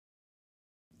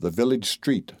The Village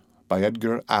Street by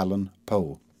Edgar Allan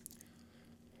Poe.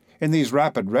 In these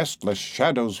rapid, restless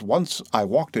shadows once I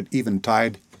walked at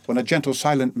eventide, when a gentle,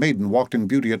 silent maiden walked in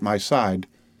beauty at my side.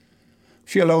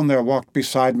 She alone there walked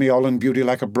beside me, all in beauty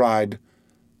like a bride.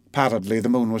 Pallidly the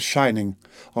moon was shining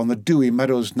on the dewy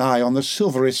meadows nigh, on the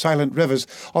silvery silent rivers,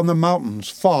 on the mountains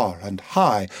far and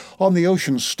high, on the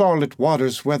ocean's starlit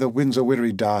waters where the winds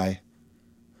a-weary die.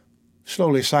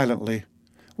 Slowly, silently,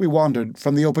 we wandered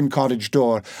from the open cottage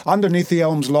door, underneath the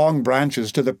elm's long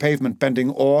branches, to the pavement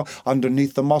bending o'er,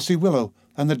 underneath the mossy willow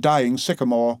and the dying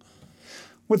sycamore.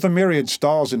 With the myriad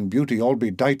stars in beauty all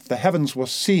bedight, the heavens were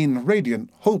seen,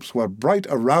 radiant hopes were bright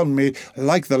around me,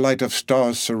 like the light of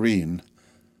stars serene,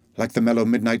 like the mellow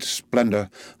midnight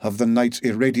splendor of the night's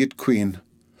irradiate queen.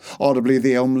 Audibly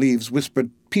the elm leaves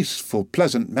whispered peaceful,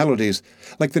 pleasant melodies,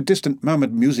 like the distant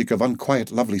murmured music of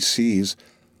unquiet, lovely seas,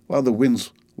 while the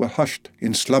winds were hushed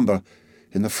in slumber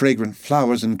in the fragrant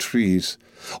flowers and trees.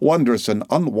 Wondrous and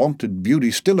unwonted beauty,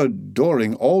 still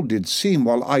adoring, all did seem,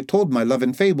 while I told my love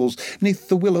in fables, 'neath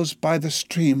the willows by the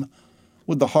stream,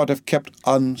 would the heart have kept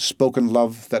unspoken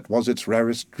love that was its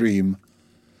rarest dream.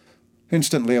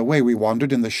 Instantly away we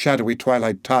wandered in the shadowy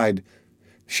twilight tide,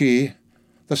 she,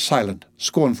 the silent,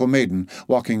 scornful maiden,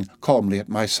 walking calmly at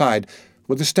my side,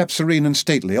 with a step serene and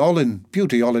stately, all in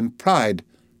beauty, all in pride.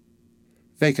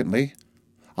 Vacantly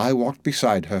I walked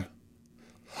beside her.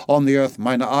 On the earth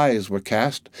mine eyes were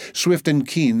cast, swift and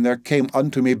keen there came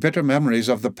unto me bitter memories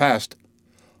of the past.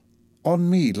 On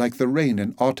me, like the rain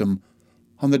in autumn,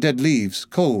 on the dead leaves,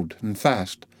 cold and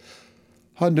fast.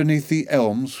 Underneath the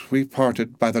elms we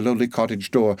parted by the lowly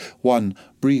cottage door. One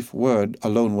brief word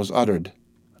alone was uttered,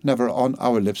 never on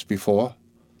our lips before.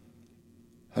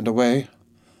 And away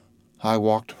I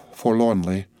walked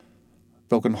forlornly,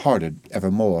 broken-hearted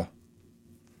evermore.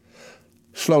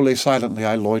 Slowly, silently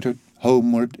I loitered,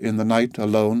 homeward in the night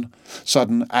alone.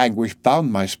 Sudden anguish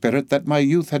bound my spirit that my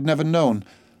youth had never known.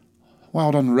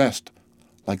 Wild unrest,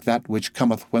 like that which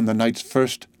cometh when the night's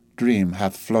first dream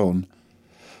hath flown.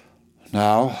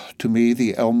 Now to me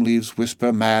the elm leaves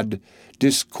whisper mad,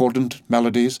 discordant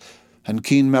melodies, and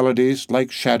keen melodies,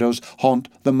 like shadows, haunt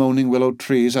the moaning willow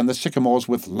trees, and the sycamores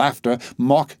with laughter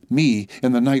mock me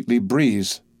in the nightly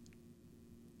breeze.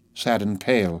 Sad and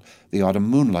pale the autumn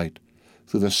moonlight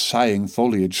through the sighing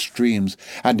foliage streams,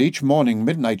 and each morning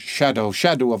midnight shadow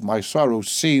of my sorrow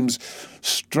seems.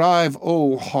 Strive,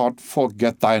 O heart,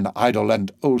 forget thine idol,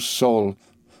 and, O soul,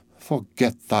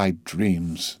 forget thy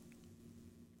dreams.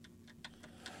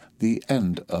 The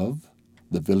end of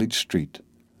The Village Street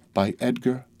by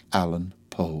Edgar Allan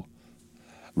Poe.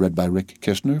 Read by Rick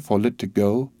Kistner for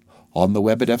Lit2Go, on the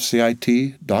web at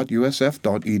fcit.usf.edu.